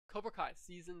Cobra Kai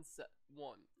season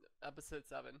 1, episode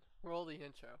 7. Roll the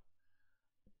intro.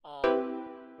 Um,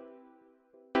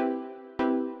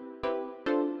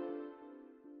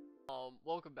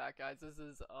 Welcome back, guys. This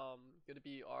is gonna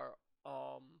be our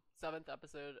 7th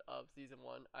episode of season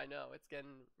 1. I know it's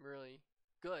getting really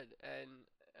good, and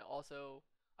also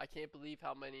I can't believe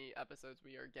how many episodes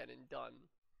we are getting done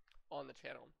on the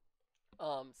channel.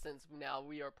 Since now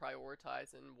we are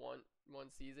prioritizing one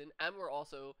season, and we're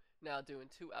also now doing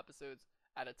 2 episodes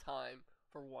at a time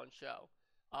for one show.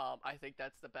 I think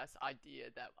that's the best idea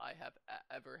that I have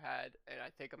ever had, and I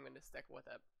think I'm going to stick with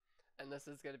it. And this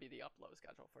is going to be the upload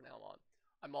schedule from now on.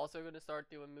 I'm also going to start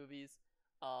doing movies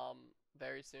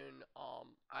very soon.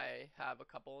 I have a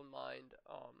couple in mind.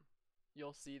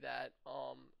 You'll see that.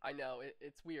 I know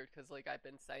it's weird because like I've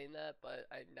been saying that, but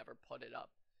I never put it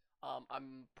up.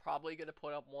 I'm probably going to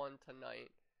put up one tonight,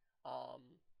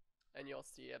 and you'll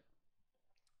see it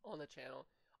on the channel.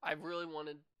 I really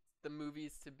wanted the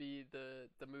movies to be the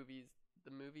movies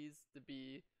to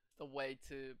be the way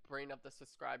to bring up the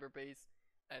subscriber base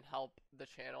and help the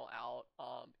channel out,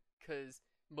 because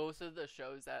most of the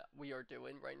shows that we are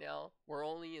doing right now, we're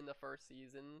only in the first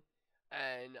season,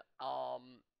 and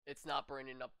it's not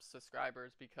bringing up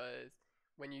subscribers, because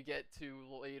when you get to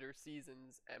later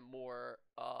seasons and more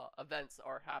events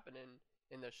are happening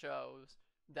in the shows,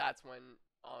 that's when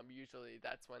usually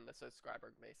that's when the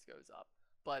subscriber base goes up.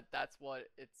 But that's what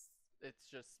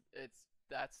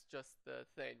that's just the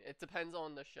thing. It depends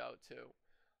on the show too.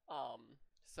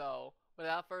 So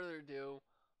without further ado,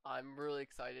 I'm really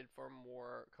excited for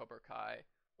more Cobra Kai.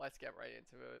 Let's get right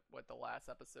into it with the last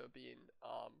episode being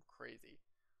crazy.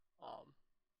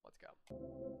 Let's go.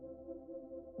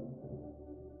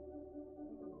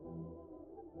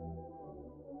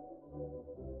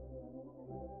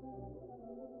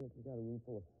 We got a room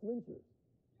full of flinchers.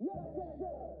 Yes, yes,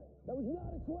 yes! That was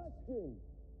not a question!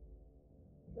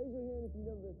 Raise your hand if you've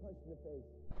never been punched in the face.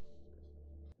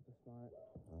 Super smart.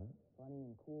 Huh? Funny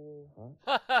and cool. Huh?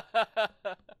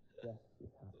 Yes,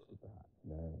 she's hot, super hot.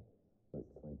 No. But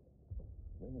it's like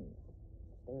women,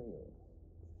 stereo.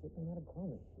 Shipping out of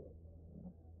chroma shit. You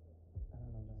know? I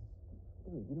don't know, man.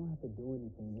 Dude, you don't have to do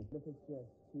anything. If it's just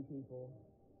 2 people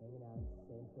hanging out in the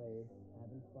same place,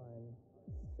 having fun,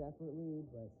 separately,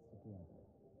 but together.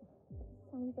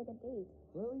 Sounds like a date.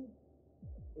 Really?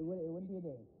 It wouldn't be a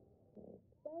date.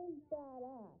 That is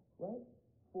badass. Right?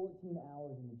 14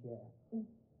 hours in the chair.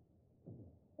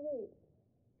 Wait,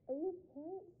 are your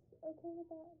parents okay with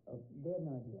that? Oh, they have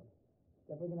no idea.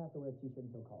 Definitely gonna have to wear a t-shirt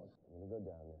until college. I'm gonna go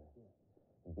down there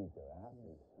and beat their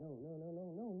asses. No.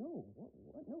 What?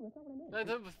 No, that's not what I meant.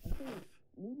 I'm saying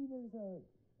maybe there's a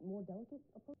more delicate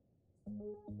approach.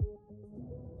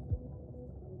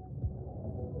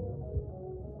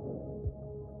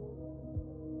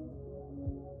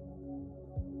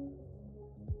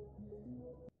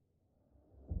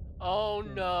 Oh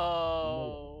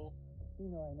no! You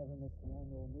know I never missed an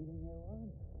annual meeting there, Ron.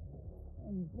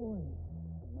 And boy,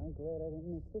 am I glad I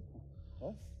didn't miss this one.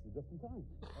 Well, you're just in time.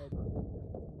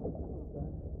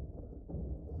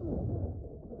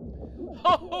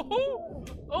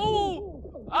 Oh!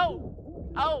 Ow!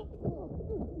 Ow!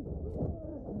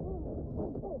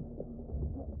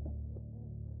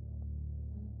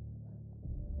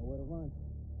 Nowhere to run.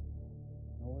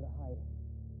 Nowhere to hide.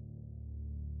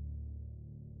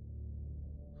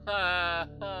 Ha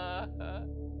ha ha.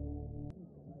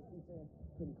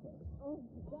 Pretty close. Oh,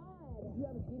 God. Do you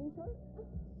have a seating chart?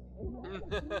 Alright, ready? One more.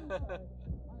 Last shot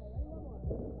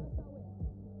win.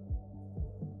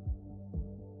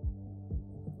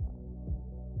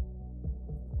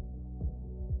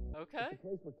 Okay. It's a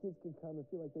place where kids can come and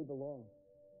feel like they belong.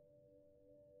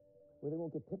 Where they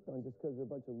won't get picked on just because they're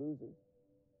a bunch of losers.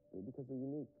 Or because they're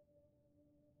unique.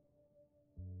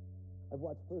 I've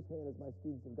watched firsthand as my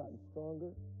students have gotten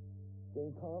stronger,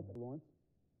 gained confidence. Lawrence,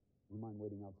 do you mind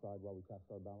waiting outside while we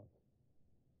cast our ballots?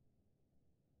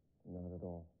 Not at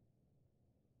all.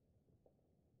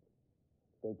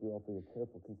 Thank you all for your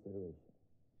careful consideration.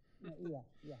 Yeah.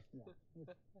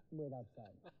 Just wait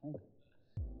outside.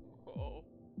 Oh.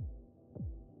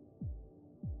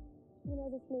 You know,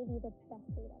 this may be the best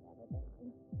date I've ever been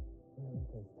on. Really?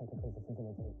 Because technically this isn't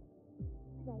a date.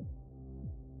 Right.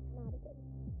 Not a date.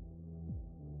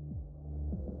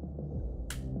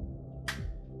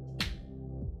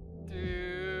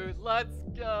 Dude, let's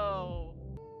go.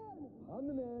 I'm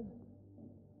the man.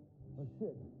 Oh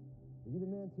shit. Are you the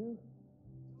man too?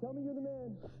 Tell me you're the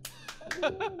man. I'm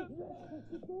the man. Yes,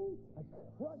 I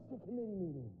crushed the committee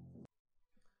meeting.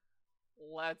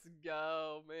 Let's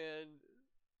go, man.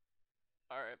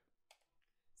 Alright.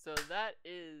 So that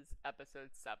is episode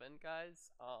 7,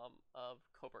 guys, of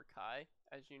Cobra Kai.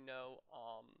 As you know,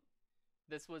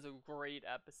 this was a great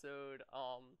episode.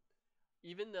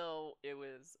 Even though it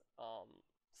was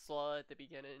slow at the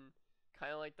beginning,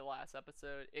 kind of like the last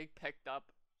episode, it picked up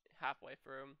halfway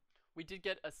through. We did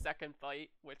get a second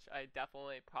fight, which I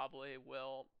definitely probably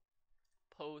will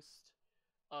post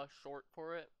a short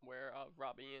for it, where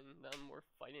Robbie and them were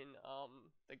fighting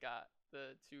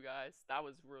the two guys. That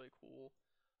was really cool.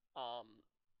 Um,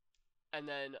 and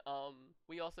then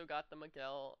we also got the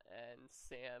Miguel and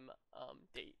Sam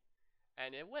date,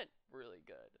 and it went really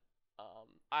good.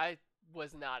 I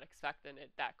was not expecting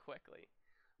it that quickly.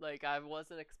 Like I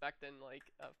wasn't expecting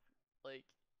like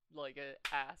like a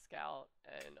ask out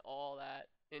and all that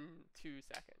in 2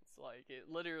 seconds. Like it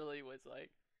literally was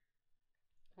like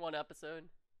one episode,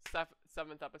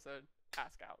 seventh episode,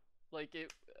 ask out. Like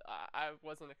it, I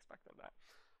wasn't expecting that.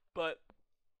 But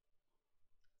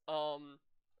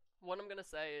what I'm gonna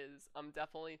say is I'm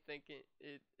definitely thinking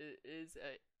it is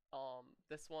a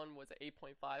this one was an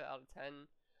 8.5 out of 10.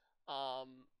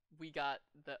 We got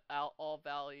the All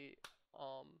Valley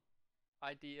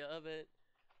idea of it.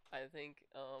 I think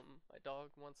my dog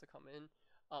wants to come in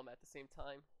at the same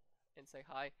time and say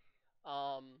hi.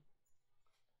 Um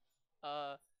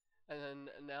uh and then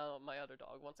now my other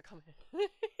dog wants to come in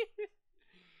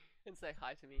and say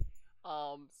hi to me.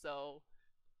 So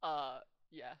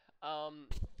yeah.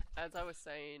 As I was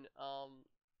saying,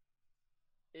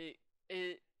 it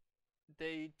it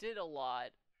they did a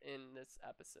lot in this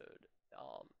episode.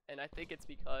 And I think it's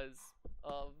because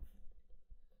of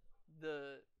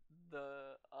the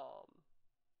the um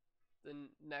the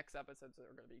next episodes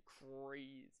are gonna be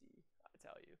crazy. I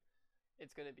tell you,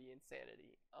 it's gonna be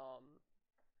insanity.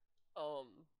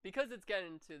 Because it's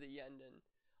getting to the ending.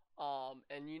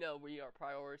 And you know we are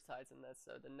prioritizing this,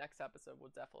 so the next episode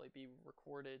will definitely be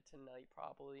recorded tonight,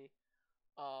 probably.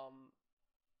 Um,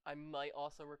 I might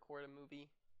also record a movie.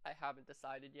 I haven't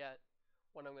decided yet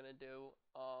what I'm gonna do.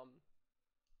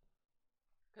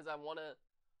 Cause I wanna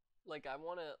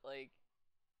like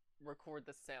record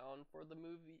the sound for the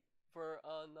movie for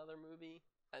another movie,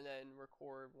 and then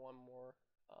record one more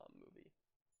movie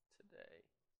today.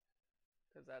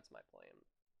 Cause that's my plan.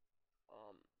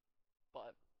 Um,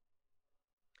 but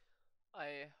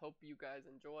I hope you guys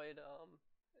enjoyed.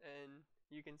 And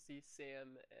you can see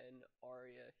Sam and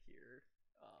Arya here,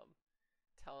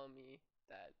 telling me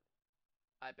that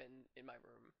I've been in my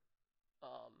room,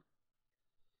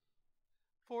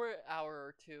 for an hour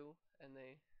or two, and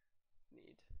they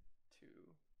need to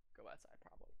go outside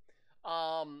probably.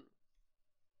 Um,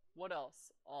 what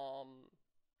else? I'm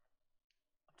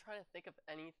trying to think of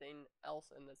anything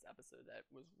else in this episode that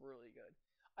was really good.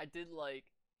 I did like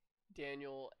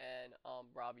Daniel and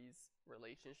Robbie's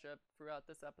relationship throughout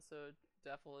this episode,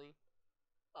 definitely.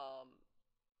 Um,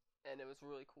 and it was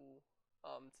really cool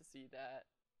to see that.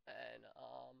 And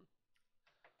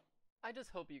I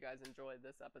just hope you guys enjoyed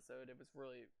this episode. It was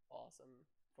really awesome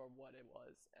for what it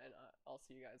was. And I'll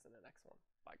see you guys in the next one.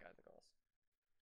 Bye, guys and girls.